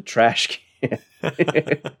goes in the trash can.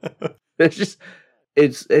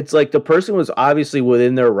 It's like the person was obviously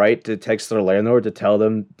within their right to text their landlord to tell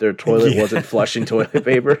them their toilet wasn't flushing toilet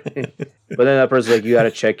paper. But then that person's like, you got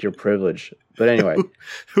to check your privilege. But anyway.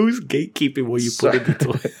 Who's gatekeeping what you put in the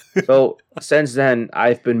toilet? So since then,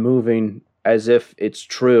 I've been moving as if it's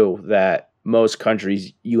true that most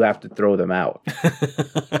countries, you have to throw them out.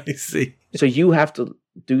 I see. So you have to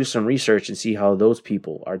do some research and see how those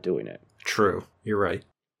people are doing it. True. You're right.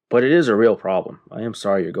 But it is a real problem. I am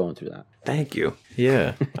sorry you're going through that. Thank you.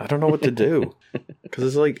 Yeah. I don't know what to do. Because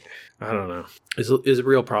it's like, I don't know. It's a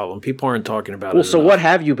real problem. People aren't talking about it. Well, so enough. What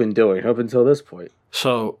have you been doing up until this point?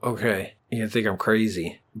 So, okay. You think I'm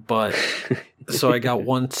crazy. But, so I got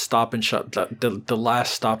one Stop and Shop, the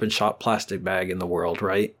last Stop and Shop plastic bag in the world,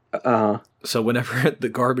 right? Uh-huh. So whenever the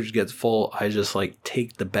garbage gets full, I just like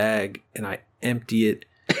take the bag and I empty it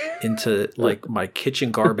into like my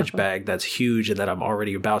kitchen garbage bag that's huge and that I'm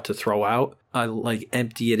already about to throw out. I like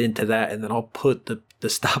empty it into that and then I'll put the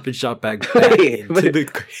Stop and Shop bag back into the...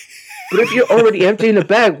 But if you're already emptying the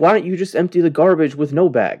bag, why don't you just empty the garbage with no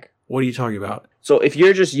bag? What are you talking about? So if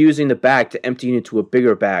you're just using the bag to empty it into a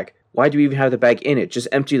bigger bag, why do you even have the bag in it? Just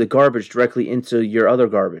empty the garbage directly into your other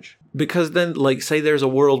garbage. Because then, like, say there's a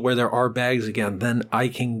world where there are bags again, then I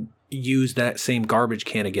can use that same garbage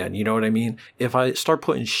can again. You know what I mean? If I start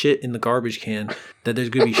putting shit in the garbage can, then there's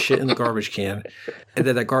going to be shit in the garbage can, and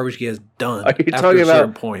then that garbage can is done after a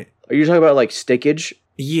certain point. Are you talking about, like, stickage?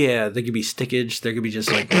 Yeah, there could be stickage. There could be just,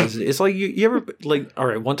 like, it's like, you ever, like, all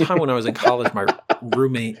right, one time when I was in college, my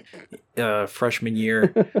roommate, freshman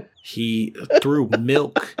year, he threw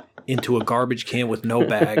milk into a garbage can with no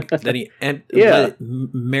bag. Then he let it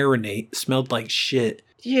marinate. Smelled like shit.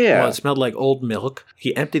 Yeah. Well, it smelled like old milk.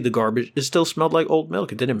 He emptied the garbage. It still smelled like old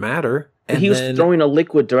milk. It didn't matter. And he was throwing a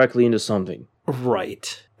liquid directly into something.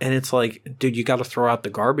 Right. And it's like, dude, you got to throw out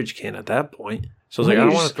the garbage can at that point. So I was like, I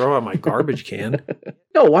don't want to throw out my garbage can.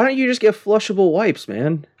 No, why don't you just get flushable wipes,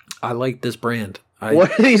 man? I like this brand.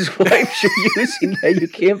 What are these wipes you're using that you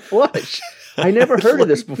can't flush? I never heard of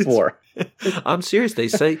this before. I'm serious.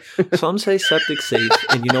 Some say septic safe,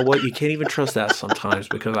 and you know what? You can't even trust that sometimes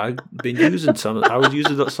because I've been using some. I was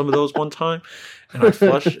using some of those one time, and I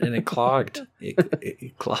flushed and it clogged.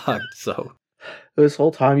 It clogged. So this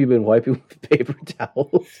whole time you've been wiping with paper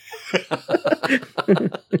towels.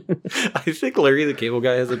 I think Larry the Cable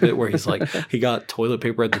Guy has a bit where he's like, he got toilet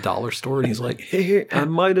paper at the dollar store, and he's like, "Hey, I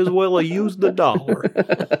might as well have used the dollar."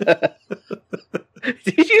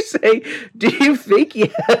 Did you say, do you think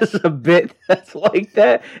he has a bit that's like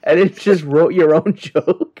that and it just wrote your own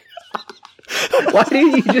joke? Why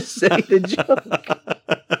didn't you just say the joke?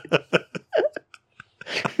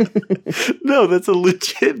 No, that's a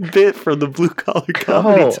legit bit from the Blue Collar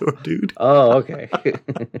Comedy Tour, dude. Oh, okay.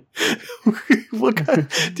 What kind,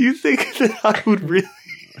 do you think that I would really...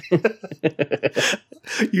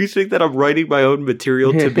 You think that I'm writing my own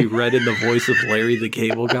material to be read in the voice of Larry the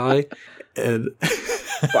Cable Guy? And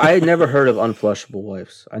I had never heard of unflushable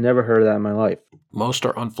wipes. I never heard of that in my life. Most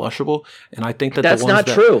are unflushable, and I think that that's not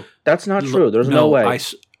true. That's not true. There's no way.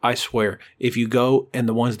 I swear, if you go and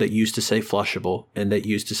the ones that used to say flushable and that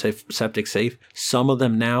used to say septic safe, some of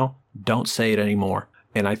them now don't say it anymore.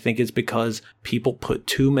 And I think it's because people put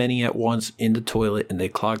too many at once in the toilet and they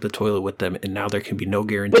clog the toilet with them, and now there can be no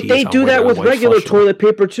guarantees. But they do that with regular toilet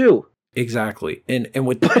paper too. Exactly, and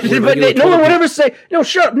with no one would ever say no.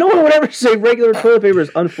 Shut up! No one would ever say regular toilet paper is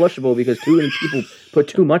unflushable because too many people put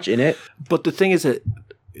too much in it. But the thing is that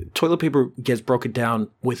toilet paper gets broken down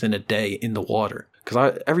within a day in the water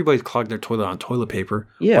because everybody's clogged their toilet on toilet paper.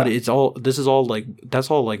 Yeah, but that's all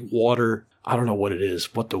like water. I don't know what it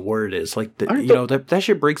is, what the word is. Like that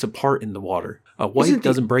shit breaks apart in the water. A wipe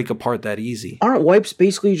doesn't break apart that easy. Aren't wipes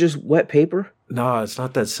basically just wet paper? No, it's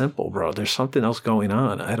not that simple, bro. There's something else going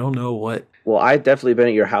on. I don't know what. Well, I've definitely been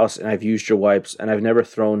at your house and I've used your wipes and I've never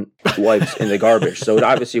thrown wipes in the garbage. So it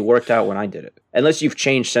obviously worked out when I did it. Unless you've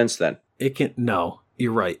changed since then. No,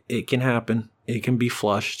 you're right. It can happen. It can be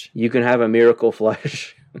flushed. You can have a miracle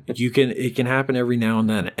flush. It can happen every now and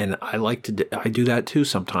then, and I do that too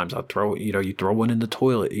sometimes. I'll throw you throw one in the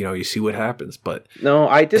toilet, you see what happens. But no,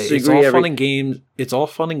 I disagree. It's all fun and games. It's all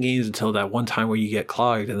fun and games until that one time where you get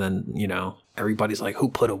clogged, and then everybody's like, "Who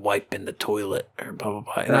put a wipe in the toilet?" or blah blah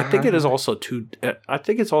blah. And I think it is also I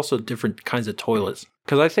think it's also different kinds of toilets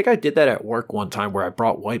because I think I did that at work one time where I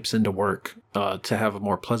brought wipes into work to have a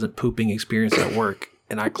more pleasant pooping experience at work.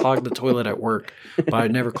 And I clogged the toilet at work, but I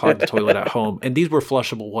never clogged the toilet at home. And these were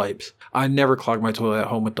flushable wipes. I never clogged my toilet at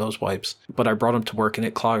home with those wipes, but I brought them to work and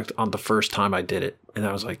it clogged on the first time I did it. And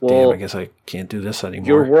I was like, damn, I guess I can't do this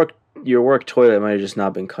anymore. Your work toilet might have just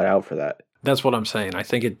not been cut out for that. That's what I'm saying. I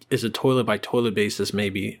think it is a toilet by toilet basis.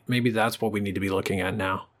 Maybe that's what we need to be looking at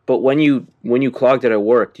now. But when you clogged it at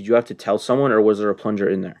work, did you have to tell someone or was there a plunger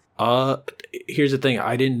in there? Here's the thing.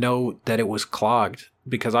 I didn't know that it was clogged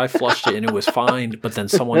because I flushed it and it was fine. But then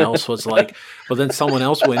someone else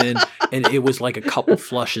went in and it was like a couple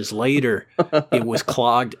flushes later, it was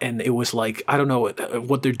clogged and it was like, I don't know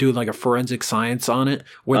what they're doing, like a forensic science on it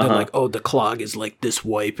where they're like, oh, the clog is like this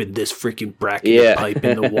wipe and this freaking bracket pipe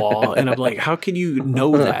in the wall. And I'm like, how can you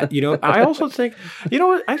know that? I also think,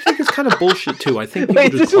 I think it's kind of bullshit too. I think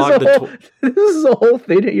people just clog this is a whole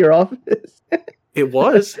thing at your office. It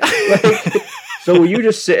was. So were you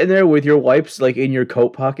just sitting there with your wipes like in your coat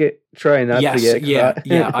pocket, trying not to get caught?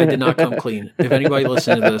 Yeah, I did not come clean. If anybody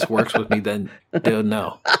listening to this works with me, then they'll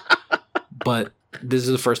know. But this is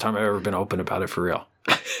the first time I've ever been open about it for real.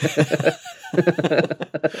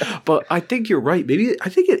 But I think you're right. Maybe I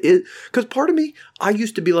think it is because part of me, I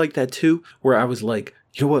used to be like that too, where I was like,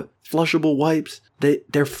 you know what, flushable wipes,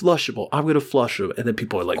 they're flushable. I'm gonna flush them, and then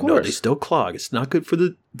people are like, no, they still clog. It's not good for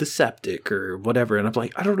the septic or whatever. And I'm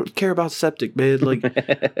like, I don't care about septic, man. Like,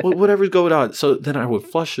 whatever's going on. So then I would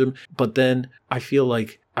flush them, but then I feel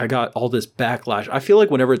like I got all this backlash. I feel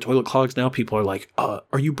like whenever a toilet clogs now, people are like,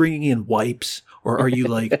 are you bringing in wipes? Or are you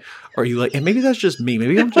like, and maybe that's just me.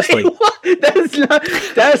 Maybe I'm just like, what? That's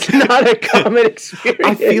not a common experience.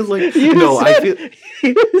 I feel like, I feel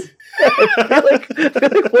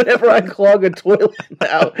like whenever I clog a toilet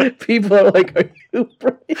now, people are like, are you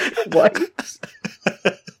bringing wipes?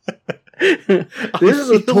 This is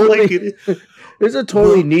a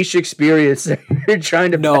totally niche experience that you're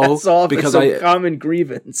trying to pass off as some common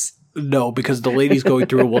grievance. No, because the ladies going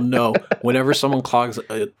through it will know whenever someone clogs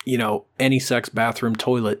any sex bathroom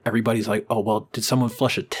toilet, everybody's like, oh, well, did someone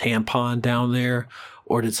flush a tampon down there?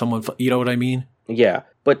 Or did someone, you know what I mean? Yeah,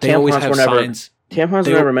 but they always have signs. Tampons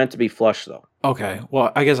are never meant to be flushed, though. Okay,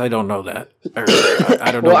 well, I guess I don't know that.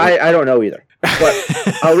 I don't know. Well, I don't know either.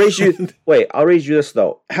 But I'll raise you. Wait, I'll raise you this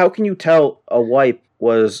though. How can you tell a wipe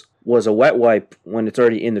was a wet wipe when it's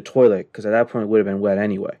already in the toilet? Because at that point it would have been wet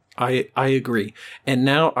anyway. I agree. And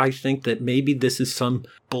now I think that maybe this is some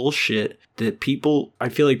bullshit that I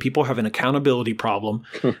feel like people have an accountability problem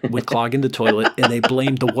with clogging the toilet and they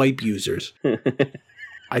blame the wipe users.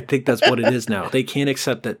 I think that's what it is now. They can't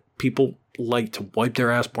accept that people like to wipe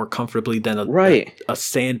their ass more comfortably than a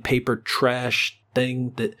sandpaper trash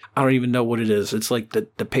thing that I don't even know what it is. It's like the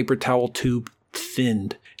paper towel tube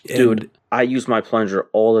thinned. Dude, I use my plunger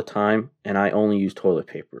all the time and I only use toilet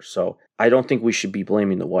paper. So I don't think we should be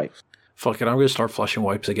blaming the wipes. Fuck it, I'm going to start flushing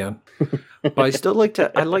wipes again. But I still like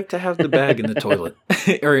to have the bag in the toilet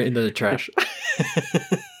or in the trash.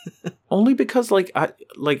 Only because I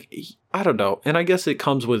don't know. And I guess it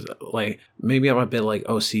comes with like, maybe I'm a bit like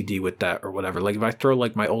OCD with that or whatever. Like if I throw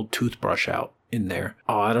like my old toothbrush out in there,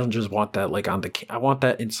 I don't just want that like I want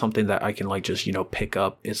that in something that I can like just, pick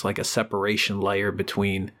up. It's like a separation layer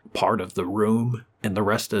between part of the room and the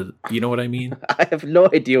rest of, you know what I mean? I have no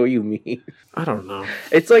idea what you mean. I don't know.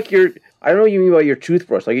 It's like I don't know what you mean by your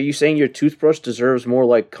toothbrush. Like, are you saying your toothbrush deserves more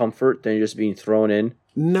like comfort than just being thrown in?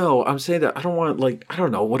 No, I'm saying that I don't want like, I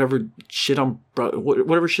don't know, whatever shit's on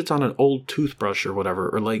an old toothbrush or whatever,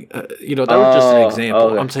 or like, that was just an example.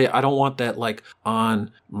 Okay. I'm saying I don't want that like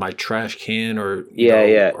on my trash can or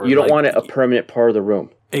yeah. Or you don't want it a permanent part of the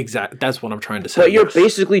room. Exactly. That's what I'm trying to say. But you're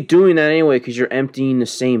basically doing that anyway because you're emptying the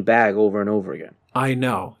same bag over and over again. I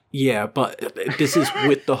know. Yeah, but this is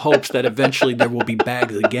with the hopes that eventually there will be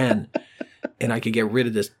bags again and I could get rid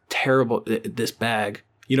of this bag.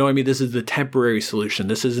 You know what I mean? This is the temporary solution.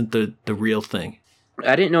 This isn't the real thing.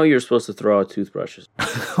 I didn't know you were supposed to throw out toothbrushes.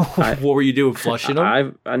 What were you doing, flushing them?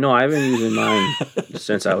 I've been using mine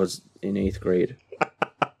since I was in 8th grade.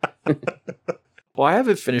 Well, I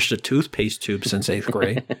haven't finished a toothpaste tube since 8th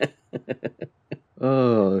grade.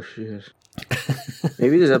 Oh, shit.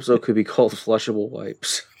 Maybe this episode could be called Flushable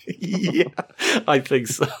Wipes. Yeah, I think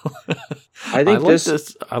so. I like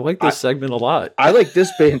this segment a lot. I like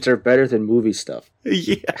this banter better than movie stuff.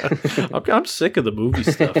 Yeah, I'm sick of the movie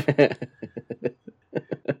stuff.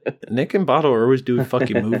 Nick and Bato are always doing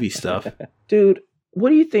fucking movie stuff. Dude, what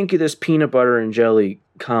do you think of this peanut butter and jelly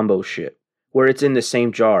combo shit? Where it's in the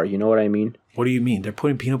same jar, you know what I mean? What do you mean? They're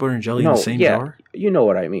putting peanut butter and jelly in the same jar? You know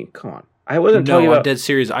what I mean. Come on. I wasn't talking about... I'm dead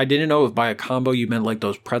serious. I didn't know if by a combo you meant like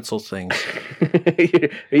those pretzel things. You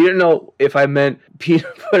didn't know if I meant peanut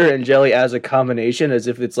butter and jelly as a combination, as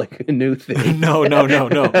if it's like a new thing. No.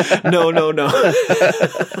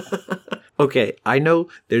 Okay, I know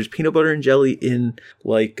there's peanut butter and jelly in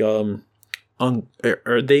like are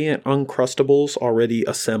they in Uncrustables already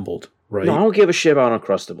assembled, right? No, I don't give a shit about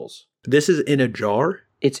Uncrustables. This is in a jar?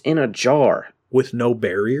 It's in a jar. With no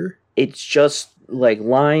barrier? It's just like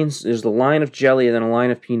lines. There's the line of jelly and then a line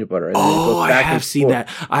of peanut butter. And then it goes back I have seen that.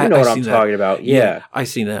 You know what I'm talking about. Yeah. I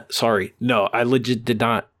seen that. Sorry. No, I legit did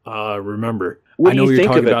not remember. What I know do you what you're think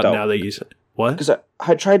talking of it, about though? now that you said. What? Because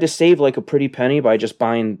I tried to save like a pretty penny by just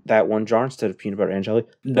buying that one jar instead of peanut butter and jelly.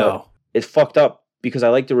 No. It's fucked up because I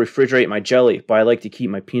like to refrigerate my jelly, but I like to keep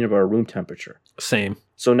my peanut butter room temperature. Same.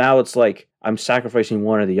 So now it's like I'm sacrificing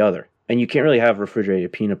one or the other. And you can't really have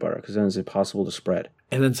refrigerated peanut butter because then it's impossible to spread.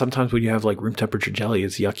 And then sometimes when you have like room temperature jelly,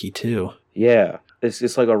 it's yucky too. Yeah.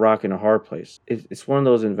 It's like a rock in a hard place. It's one of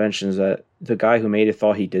those inventions that the guy who made it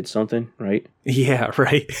thought he did something, right? Yeah,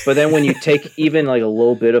 right. But then when you take even like a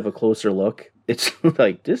little bit of a closer look, it's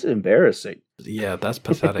like, this is embarrassing. Yeah, that's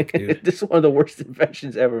pathetic, dude. This is one of the worst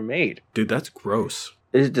inventions ever made. Dude, that's gross.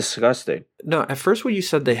 It's disgusting. No, at first when you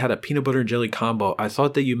said they had a peanut butter and jelly combo, I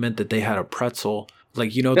thought that you meant that they had a pretzel,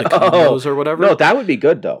 like, the combos or whatever. No, that would be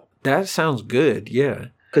good, though. That sounds good, yeah.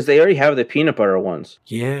 Because they already have the peanut butter ones.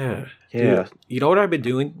 Yeah. Yeah. Dude, you know what I've been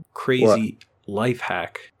doing? Crazy life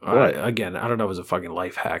hack. What? Again, I don't know if it's a fucking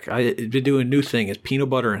life hack. I've been doing a new thing. It's peanut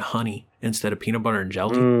butter and honey instead of peanut butter and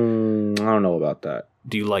jelly. I don't know about that.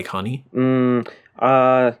 Do you like honey?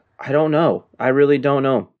 I don't know. I really don't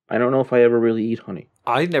know. I don't know if I ever really eat honey.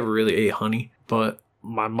 I never really ate honey, but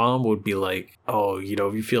my mom would be like, oh, if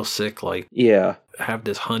you feel sick, like, yeah, have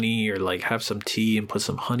this honey or like have some tea and put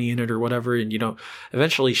some honey in it or whatever. And,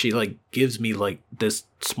 eventually she like gives me like this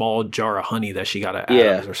small jar of honey that she got at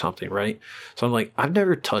Adam's or something, right? So I'm like, I've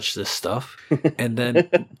never touched this stuff. And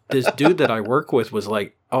then this dude that I work with was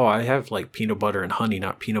like, oh, I have like peanut butter and honey,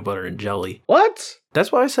 not peanut butter and jelly. What?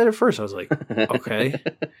 That's what I said at first. I was like, okay.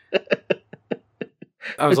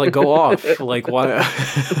 I was like, go off. Like, why?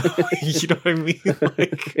 You know what I mean?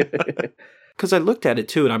 Like, Because I looked at it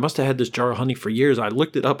too, and I must have had this jar of honey for years. I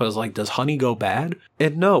looked it up. I was like, does honey go bad?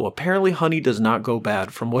 And no, apparently honey does not go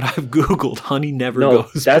bad. From what I've Googled, honey never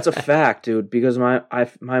goes that's bad. a fact, dude. Because my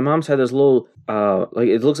mom's had this little, like,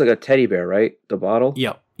 it looks like a teddy bear, right? The bottle?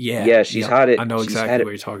 Yep. Yeah. Yeah, she's had it. I know exactly what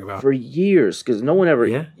you're talking about. For years, because no one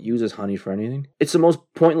ever uses honey for anything. It's the most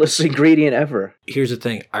pointless ingredient ever. Here's the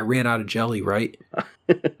thing. I ran out of jelly, right?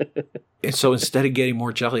 And so instead of getting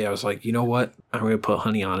more jelly, I was like, you know what? I'm going to put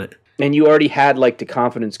honey on it. And you already had, like, the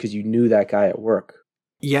confidence because you knew that guy at work.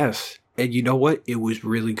 Yes. And you know what? It was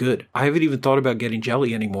really good. I haven't even thought about getting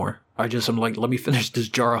jelly anymore. I'm like, let me finish this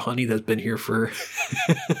jar of honey that's been here for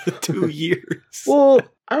 2 years. Well,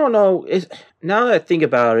 I don't know. Now that I think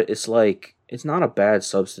about it, it's like, it's not a bad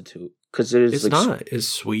substitute. Because it's like, not. It's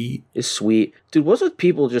sweet. It's sweet. Dude, what's with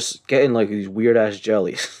people just getting, like, these weird-ass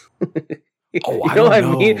jellies? Oh, I don't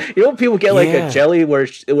know. You know when people get, like, a jelly where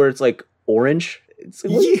it's, like, orange? It's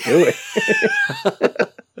like, what are you doing?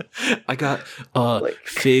 I got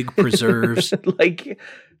fig preserves. Like,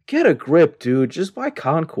 get a grip, dude. Just buy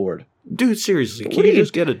Concord. Dude, seriously, can you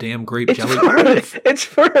just get a damn grape jelly? It's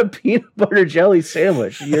for a peanut butter jelly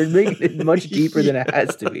sandwich. You're making it much deeper than it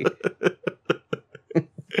has to be.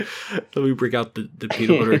 Let me bring out the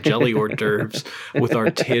peanut butter jelly hors d'oeuvres with our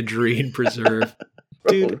tangerine preserve.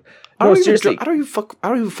 Dude, I don't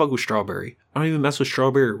even fuck with strawberry. I don't even mess with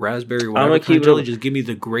strawberry or raspberry or whatever kind of jelly. Just give me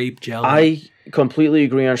the grape jelly. I completely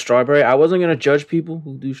agree on strawberry. I wasn't going to judge people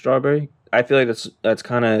who do strawberry. I feel like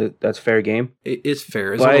that's fair game. It's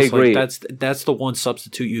fair. It's but I agree. Like that's the one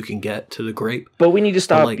substitute you can get to the grape. But we need to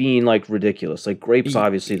stop being like ridiculous. Like grape's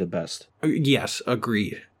obviously the best. Yes,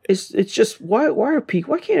 agreed. It's just why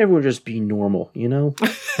can't everyone just be normal, you know?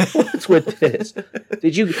 What's with this?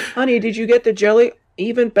 Did you get the jelly?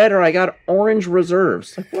 Even better, I got orange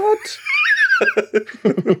reserves. Like what?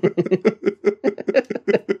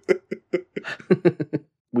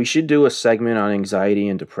 We should do a segment on anxiety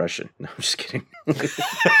and depression. No, I'm just kidding.